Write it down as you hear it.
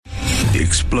The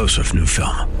explosive new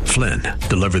film, Flynn,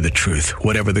 deliver the truth,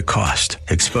 whatever the cost,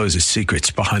 exposes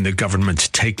secrets behind the government's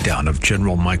takedown of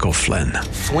General Michael Flynn.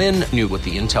 Flynn knew what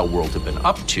the intel world had been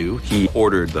up to. He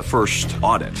ordered the first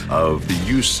audit of the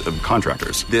use of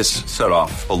contractors. This set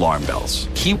off alarm bells.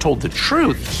 He told the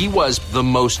truth. He was the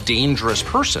most dangerous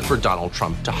person for Donald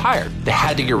Trump to hire. They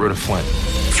had to get rid of Flynn.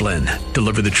 Flynn,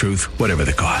 deliver the truth, whatever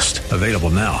the cost. Available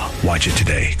now. Watch it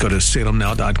today. Go to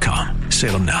salemnow.com.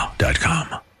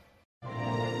 salemnow.com.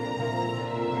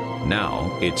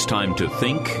 Now it's time to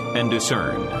think and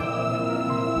discern.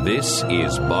 This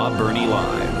is Bob Burney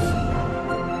Live.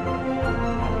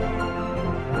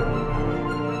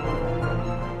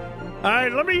 All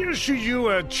right, let me issue you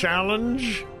a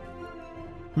challenge.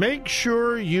 Make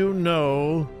sure you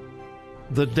know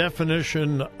the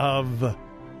definition of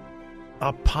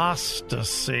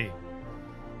apostasy.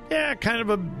 Yeah, kind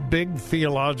of a big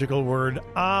theological word.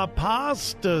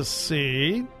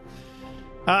 Apostasy.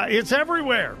 It's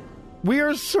everywhere. We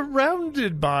are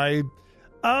surrounded by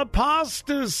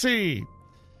apostasy.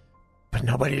 But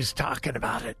nobody's talking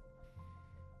about it.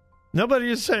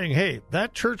 Nobody is saying, hey,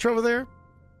 that church over there,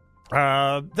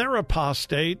 they're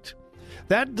apostate.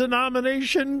 That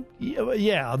denomination,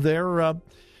 yeah, they're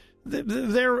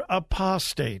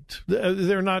apostate.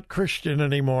 They're not Christian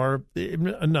anymore.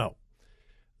 No.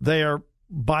 They are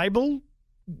Bible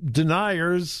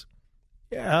deniers,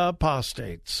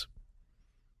 apostates.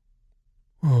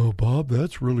 Oh, Bob,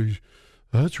 that's really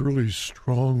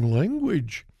strong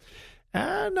language.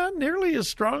 Not nearly as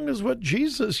strong as what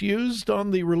Jesus used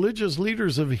on the religious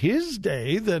leaders of his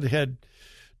day that had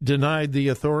denied the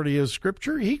authority of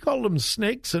Scripture. He called them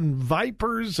snakes and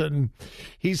vipers, and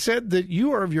he said that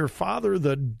you are of your father,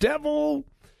 the devil.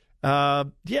 Yeah,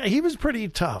 he was pretty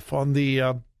tough on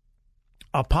the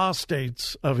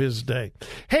apostates of his day.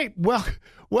 Hey,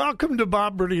 welcome to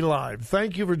Bob Burney Live.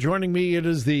 Thank you for joining me. It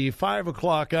is the 5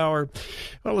 o'clock hour.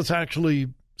 Well, it's actually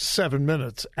 7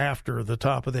 minutes after the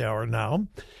top of the hour now.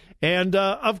 And,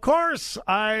 of course,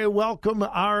 I welcome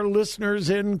our listeners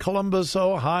in Columbus,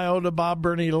 Ohio to Bob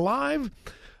Burney Live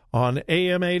on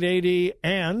AM 880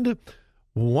 and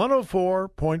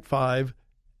 104.5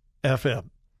 FM.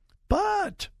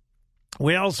 But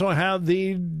we also have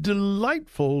the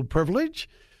delightful privilege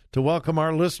to welcome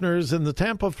our listeners in the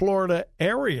Tampa, Florida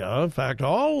area, in fact,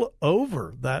 all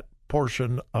over that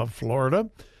portion of Florida,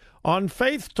 on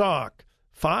Faith Talk,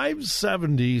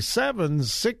 570,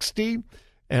 760,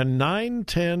 and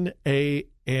 910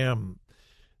 a.m.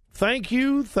 Thank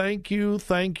you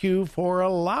for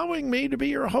allowing me to be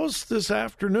your host this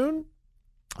afternoon.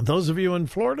 Those of you in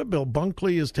Florida, Bill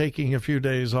Bunkley is taking a few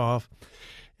days off,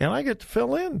 and I get to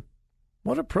fill in.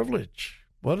 What a privilege.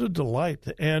 What a delight.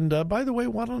 And by the way,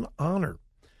 what an honor.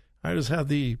 I just have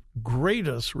the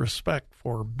greatest respect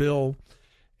for Bill,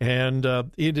 and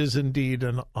it is indeed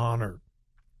an honor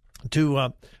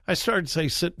to, I started to say,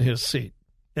 sit in his seat.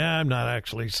 Yeah, I'm not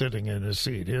actually sitting in his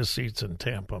seat. His seat's in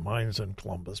Tampa. Mine's in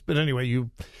Columbus. But anyway,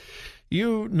 you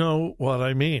know what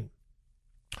I mean.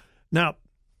 Now,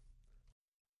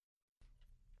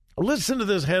 listen to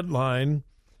this headline,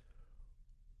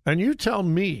 and you tell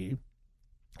me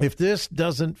if this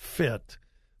doesn't fit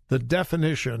the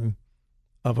definition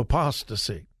of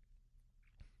apostasy.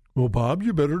 Well, Bob,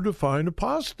 you better define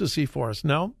apostasy for us.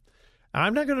 No,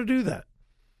 I'm not going to do that.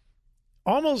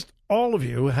 Almost all of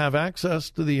you have access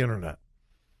to the internet.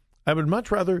 I would much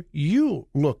rather you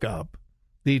look up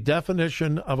the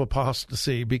definition of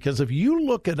apostasy, because if you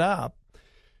look it up,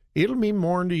 it'll mean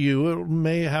more to you. It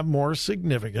may have more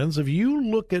significance. If you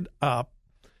look it up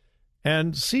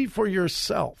and see for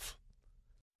yourself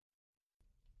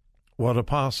what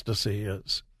apostasy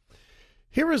is.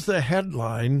 Here is the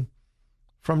headline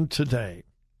from today.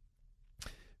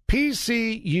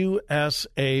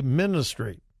 PCUSA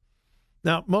Ministry.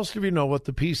 Now, most of you know what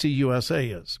the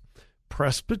PCUSA is.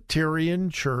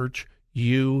 Presbyterian Church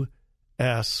USA.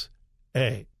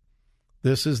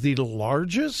 This is the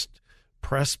largest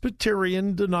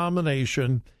Presbyterian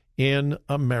denomination in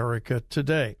America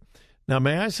today. Now,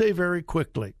 may I say very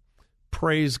quickly,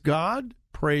 praise God,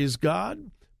 praise God,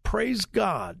 praise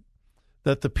God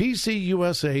that the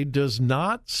PCUSA does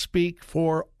not speak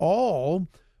for all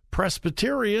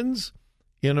Presbyterians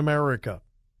in America.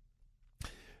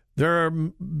 There are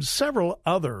several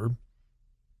other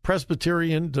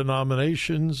Presbyterian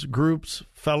denominations, groups,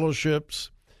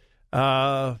 fellowships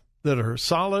that are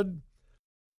solid,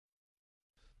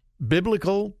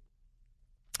 biblical,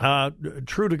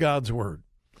 true to God's word.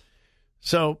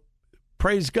 So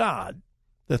praise God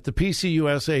that the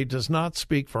PCUSA does not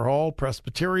speak for all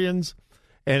Presbyterians.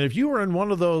 And if you are in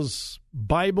one of those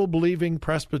Bible-believing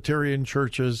Presbyterian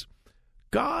churches,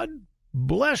 God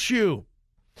bless you.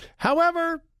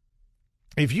 However,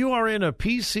 if you are in a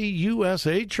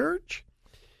PCUSA church,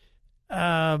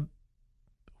 why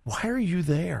are you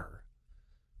there?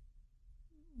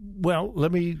 Well,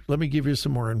 let me give you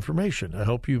some more information. I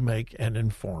hope you make an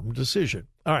informed decision.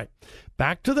 All right,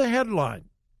 back to the headline.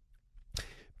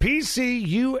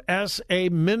 PCUSA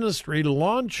Ministry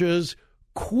launches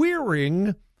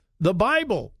Queering the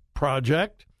Bible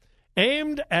project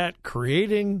aimed at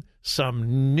creating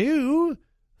some new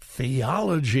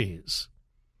theologies.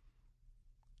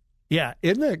 Yeah,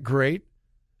 isn't that great?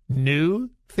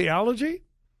 New theology?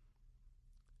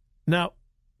 Now,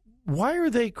 why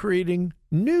are they creating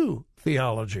new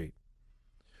theology?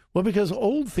 Well, because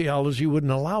old theology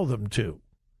wouldn't allow them to.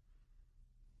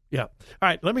 Yeah. All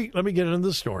right, let me get into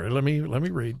the story. Let me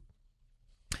read.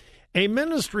 A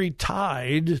ministry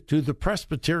tied to the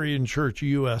Presbyterian Church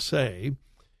USA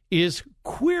is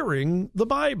queering the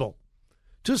Bible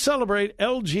to celebrate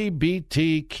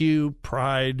LGBTQ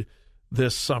Pride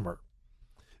this summer.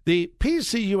 The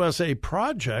PCUSA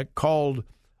project, called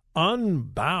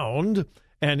Unbound,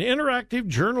 an interactive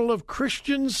journal of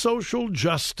Christian social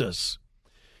justice,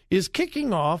 is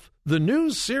kicking off the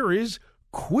new series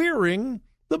Queering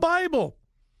the Bible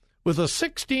with a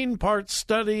 16-part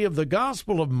study of the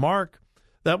Gospel of Mark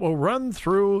that will run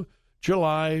through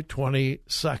July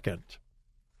 22nd.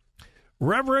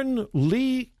 Reverend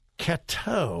Lee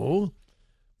Cateau,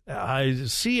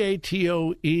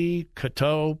 C-A-T-O-E,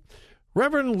 Cateau,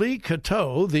 Reverend Lee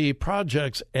Cateau, the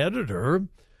project's editor,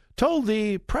 told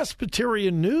the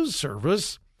Presbyterian News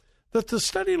Service that the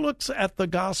study looks at the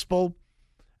gospel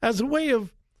as a way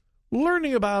of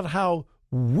learning about how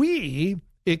we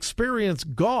experience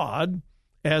God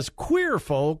as queer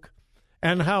folk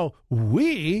and how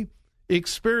we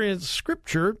experience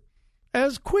Scripture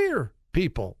as queer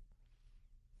people.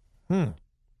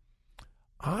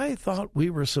 I thought we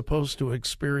were supposed to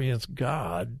experience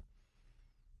God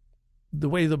the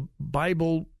way the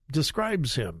Bible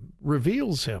describes him,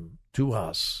 reveals him to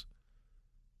us.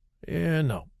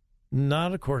 No,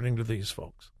 not according to these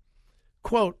folks.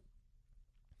 Quote,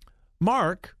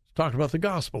 Mark, talking about the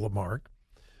Gospel of Mark,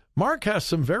 Mark has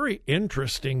some very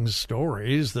interesting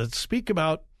stories that speak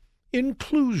about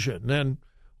inclusion and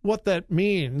what that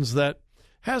means, that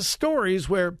has stories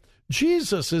where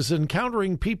Jesus is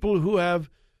encountering people who have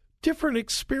different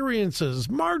experiences,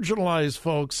 marginalized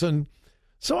folks, and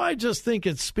so I just think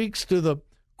it speaks to the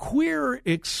queer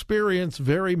experience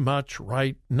very much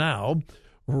right now,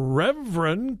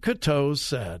 Reverend Cateau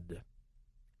said.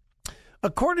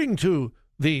 According to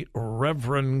the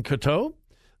Reverend Cateau,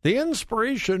 the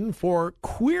inspiration for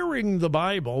queering the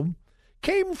Bible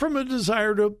came from a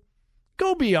desire to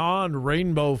go beyond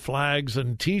rainbow flags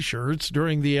and T-shirts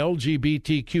during the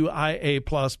LGBTQIA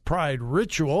plus Pride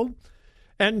ritual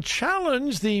and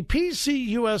challenge the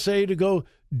PCUSA to go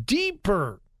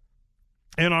deeper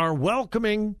in our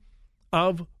welcoming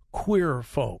of queer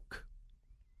folk.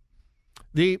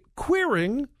 The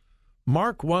Queering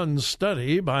Mark 1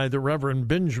 study by the Reverend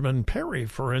Benjamin Perry,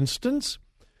 for instance,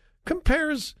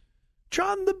 compares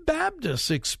John the Baptist's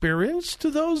experience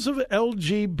to those of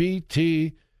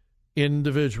LGBT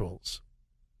individuals.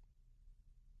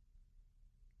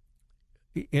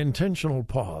 Intentional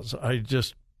pause. I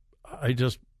just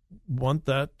want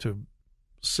that to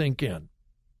sink in.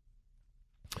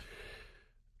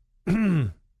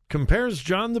 Compares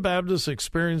John the Baptist's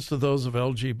experience to those of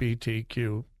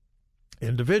LGBTQ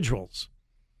individuals.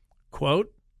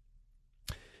 Quote,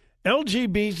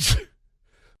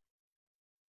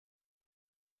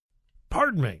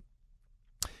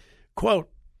 Quote,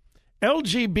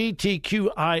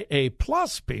 LGBTQIA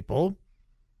plus people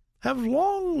have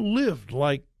long lived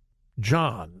like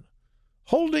John,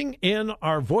 holding in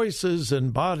our voices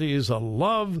and bodies a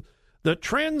love that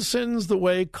transcends the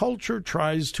way culture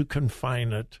tries to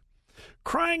confine it,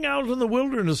 crying out in the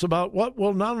wilderness about what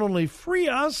will not only free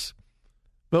us,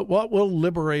 but what will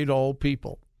liberate all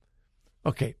people.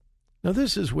 Okay, now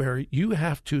this is where you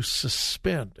have to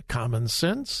suspend common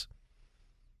sense,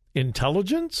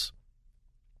 intelligence,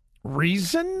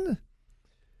 reason,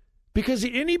 because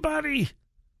anybody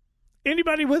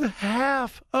with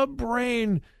half a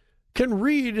brain can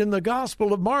read in the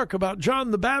Gospel of Mark about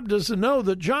John the Baptist and know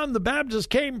that John the Baptist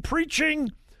came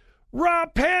preaching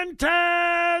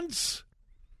repentance.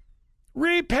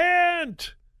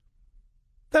 Repent.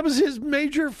 That was his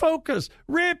major focus.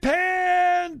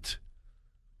 Repent.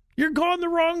 You're going the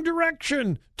wrong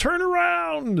direction. Turn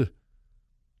around.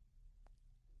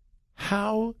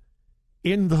 How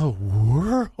in the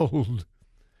world?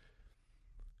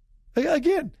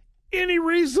 Again, any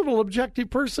reasonable objective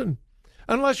person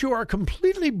unless you are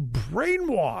completely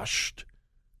brainwashed.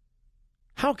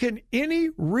 How can any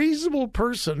reasonable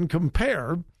person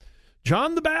compare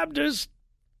John the Baptist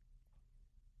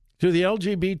to the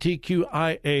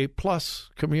LGBTQIA plus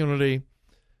community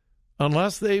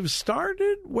unless they've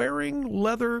started wearing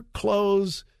leather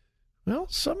clothes? Well,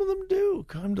 some of them do,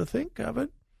 come to think of it.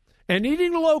 And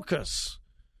eating locusts.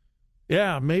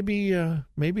 Yeah, maybe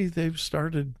they've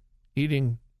started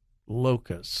eating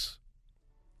locusts.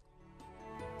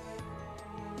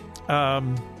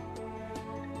 I'm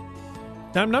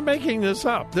not making this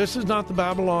up. This is not the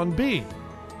Babylon Bee.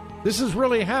 This is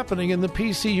really happening in the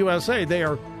PCUSA. They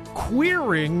are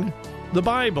queering the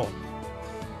Bible.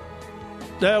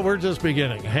 We're just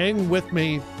beginning. Hang with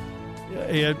me.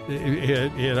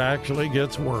 It actually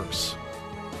gets worse.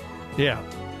 Yeah.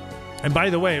 And by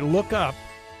the way, look up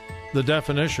the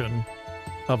definition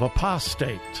of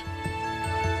apostate.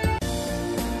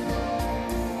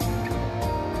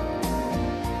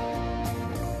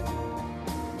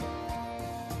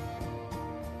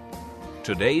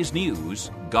 Today's news,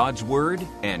 God's Word,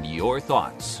 and your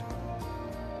thoughts.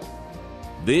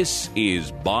 This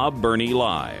is Bob Burney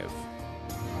Live.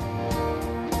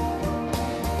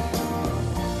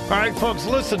 All right, folks,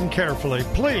 listen carefully.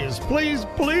 Please, please,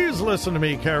 please listen to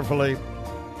me carefully.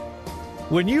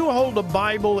 When you hold a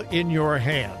Bible in your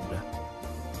hand,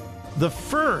 the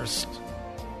first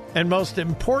and most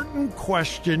important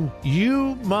question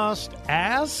you must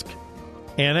ask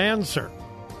and answer: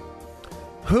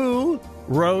 who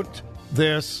wrote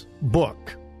this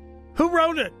book? Who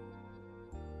wrote it?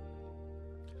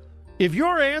 If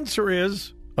your answer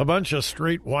is a bunch of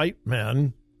straight white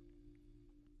men,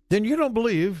 then you don't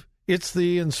believe it's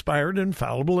the inspired,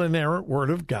 infallible, inerrant Word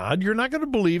of God. You're not going to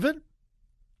believe it.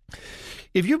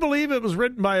 If you believe it was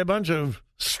written by a bunch of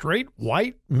straight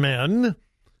white men,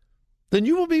 then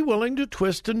you will be willing to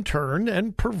twist and turn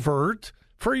and pervert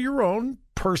for your own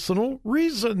personal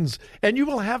reasons, and you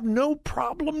will have no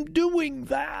problem doing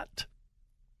that.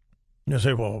 You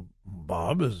say, well,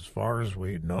 Bob, as far as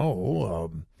we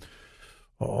know,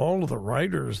 all of the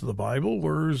writers of the Bible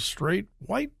were straight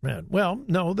white men. Well,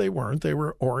 no, they weren't. They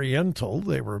were Oriental.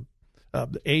 They were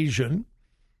Asian,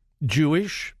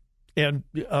 Jewish, and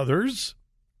others.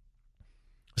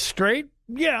 Straight,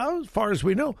 yeah, as far as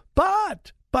we know.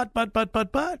 But,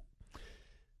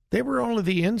 they were only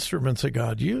the instruments that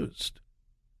God used.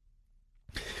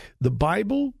 The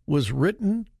Bible was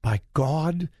written by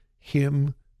God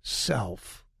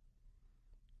himself.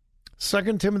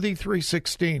 2 Timothy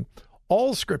 3:16.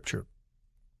 All Scripture,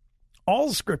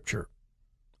 all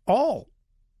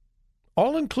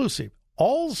inclusive,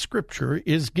 all Scripture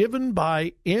is given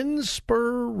by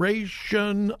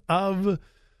inspiration of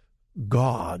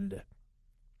God.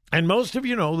 And most of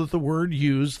you know that the word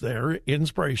used there,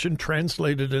 inspiration,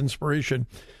 translated inspiration,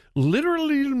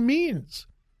 literally means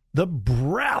the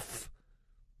breath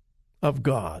of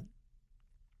God.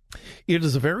 It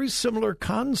is a very similar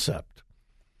concept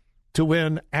to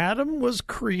when Adam was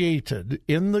created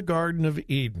in the Garden of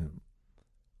Eden.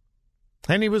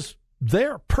 And he was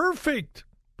there, perfect,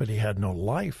 but he had no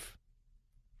life.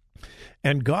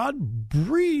 And God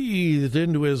breathed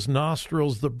into his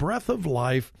nostrils the breath of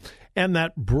life, and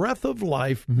that breath of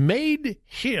life made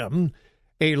him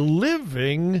a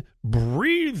living,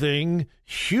 breathing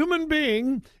human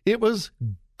being. It was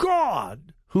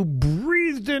God who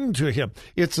breathed into him.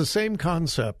 It's the same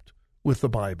concept with the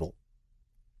Bible.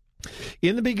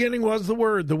 In the beginning was the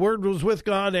Word was with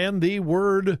God, and the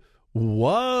Word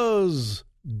was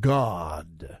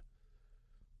God.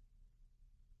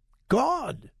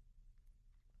 God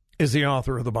is the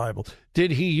author of the Bible. Did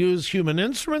he use human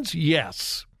instruments?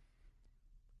 Yes.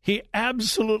 He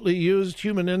absolutely used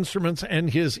human instruments, and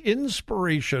his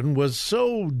inspiration was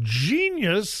so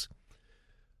genius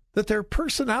that their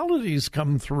personalities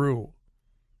come through.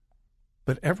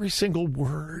 But every single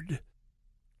word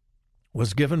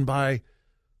was given by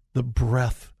the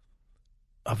breath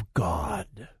of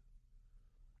God.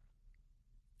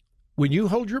 When you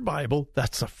hold your Bible,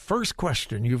 that's the first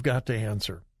question you've got to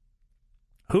answer.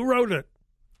 Who wrote it?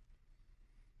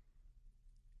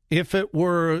 If it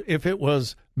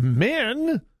was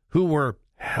men who were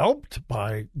helped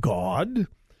by God,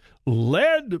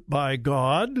 led by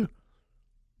God,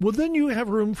 well, then you have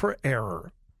room for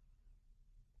error.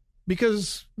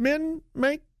 Because men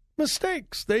make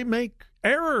mistakes. They make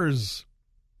errors.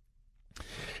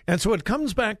 And so it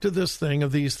comes back to this thing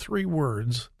of these three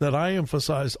words that I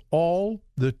emphasize all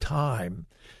the time.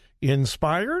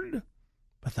 Inspired,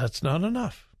 but that's not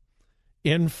enough.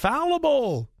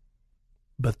 Infallible,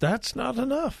 but that's not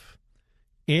enough.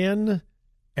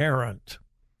 Inerrant.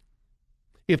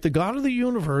 If the God of the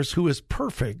universe, who is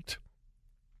perfect,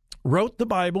 wrote the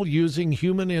Bible using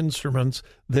human instruments,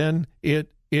 then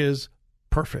it is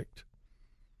perfect.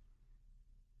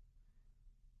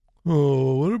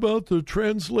 Oh, what about the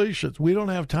translations? We don't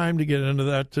have time to get into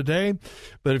that today,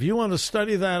 but if you want to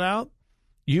study that out,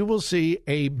 you will see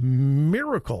a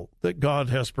miracle that God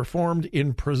has performed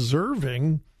in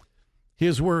preserving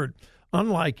his word,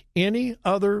 unlike any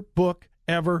other book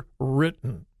ever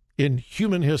written in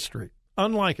human history.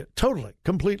 Unlike it, totally,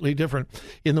 completely different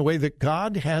in the way that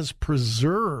God has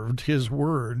preserved his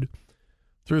word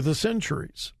through the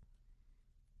centuries.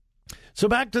 So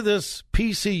back to this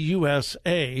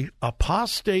PCUSA,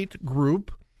 apostate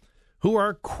group who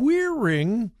are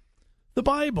queering the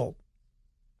Bible.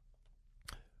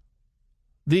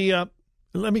 Let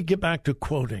me get back to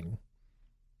quoting.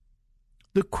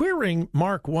 The Queering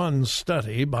Mark I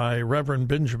study by Reverend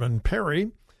Benjamin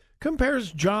Perry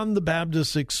compares John the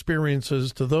Baptist's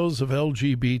experiences to those of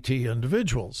LGBT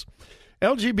individuals.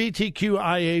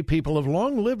 LGBTQIA people have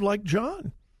long lived like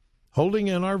John, holding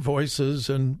in our voices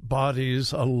and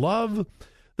bodies a love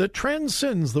that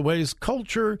transcends the ways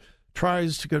culture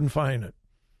tries to confine it.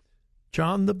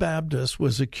 John the Baptist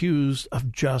was accused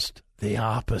of just the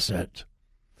opposite.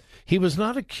 He was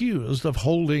not accused of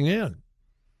holding in.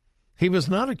 He was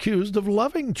not accused of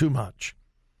loving too much.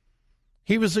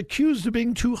 He was accused of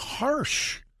being too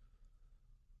harsh,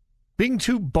 being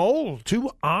too bold,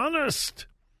 too honest.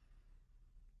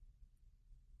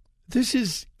 This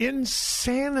is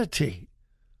insanity,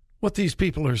 what these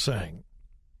people are saying.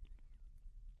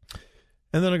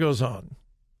 And then it goes on.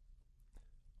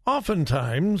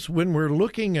 Oftentimes, when we're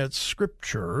looking at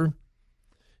Scripture,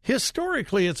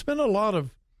 historically, it's been a lot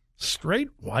of straight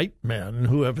white men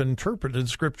who have interpreted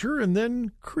Scripture and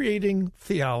then creating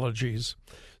theologies.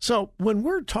 So when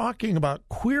we're talking about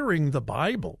queering the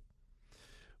Bible,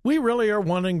 we really are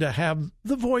wanting to have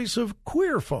the voice of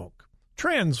queer folk,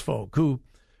 trans folk who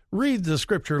read the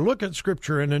Scripture, look at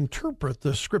Scripture, and interpret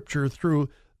the Scripture through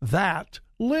that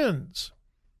lens.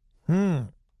 The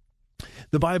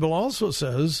Bible also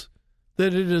says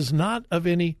that it is not of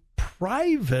any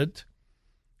private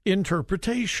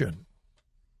interpretation.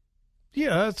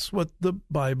 Yeah, that's what the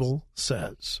Bible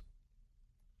says.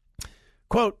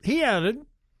 Quote, he added,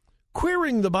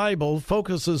 queering the Bible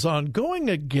focuses on going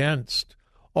against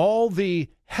all the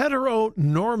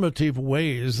heteronormative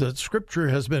ways that Scripture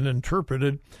has been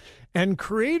interpreted and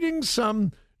creating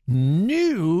some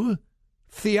new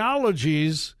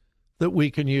theologies that we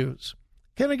can use.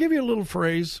 Can I give you a little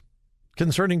phrase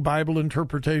concerning Bible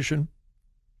interpretation?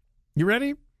 You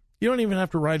ready? You don't even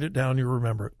have to write it down. You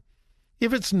remember it.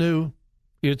 If it's new,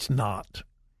 it's not.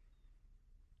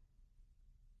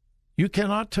 You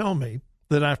cannot tell me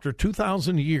that after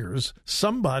 2,000 years,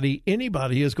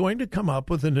 anybody is going to come up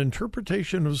with an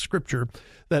interpretation of Scripture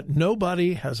that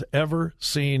nobody has ever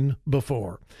seen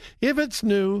before. If it's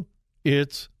new,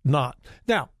 it's not.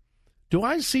 Now, do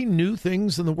I see new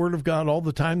things in the Word of God all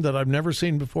the time that I've never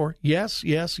seen before? Yes,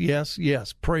 yes, yes,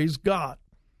 yes. Praise God.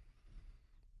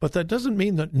 But that doesn't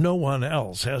mean that no one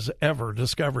else has ever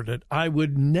discovered it. I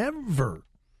would never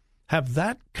have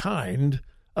that kind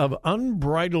of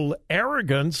unbridled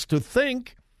arrogance to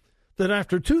think that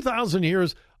after 2,000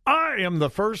 years, I am the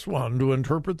first one to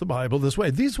interpret the Bible this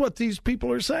way. This is what these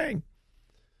people are saying.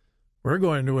 We're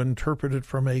going to interpret it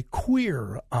from a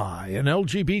queer eye, an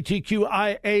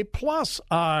LGBTQIA plus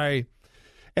eye,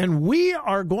 and we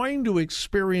are going to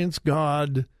experience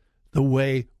God the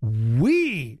way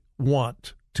we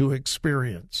want to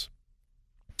experience.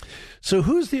 So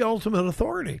who's the ultimate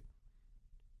authority?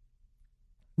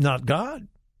 Not God.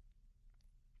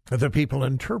 The people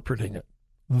interpreting it.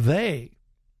 They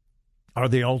are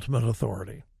the ultimate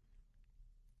authority.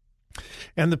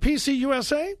 And the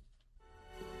PCUSA,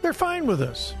 they're fine with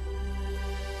this.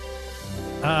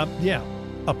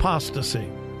 Apostacy.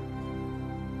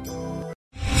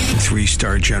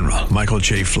 3-star General Michael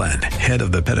J. Flynn, head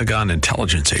of the Pentagon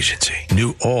Intelligence Agency,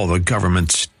 knew all the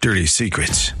government's dirty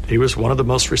secrets. He was one of the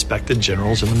most respected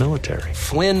generals in the military.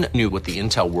 Flynn knew what the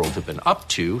intel world had been up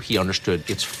to. He understood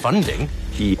its funding.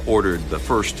 He ordered the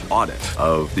first audit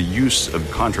of the use of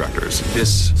contractors.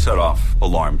 This set off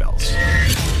alarm bells.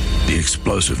 The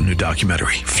explosive new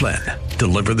documentary, Flynn,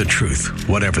 Deliver the Truth,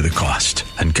 Whatever the Cost,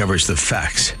 uncovers the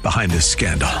facts behind this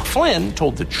scandal. Flynn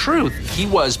told the truth. He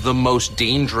was the most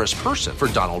dangerous person for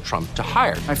Donald Trump to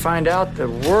hire. I find out the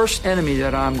worst enemy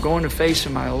that I'm going to face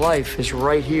in my life is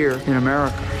right here in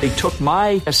America. They took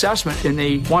my assessment and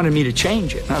they wanted me to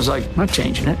change it. And I was like, I'm not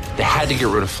changing it. They had to get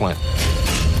rid of Flynn.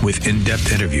 With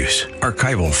in-depth interviews,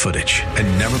 archival footage,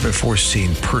 and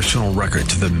never-before-seen personal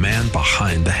records of the man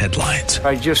behind the headlines.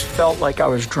 I just felt like I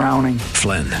was drowning.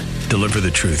 Flynn, deliver the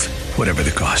truth, whatever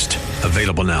the cost.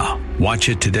 Available now. Watch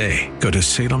it today. Go to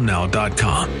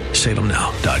salemnow.com.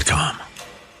 salemnow.com.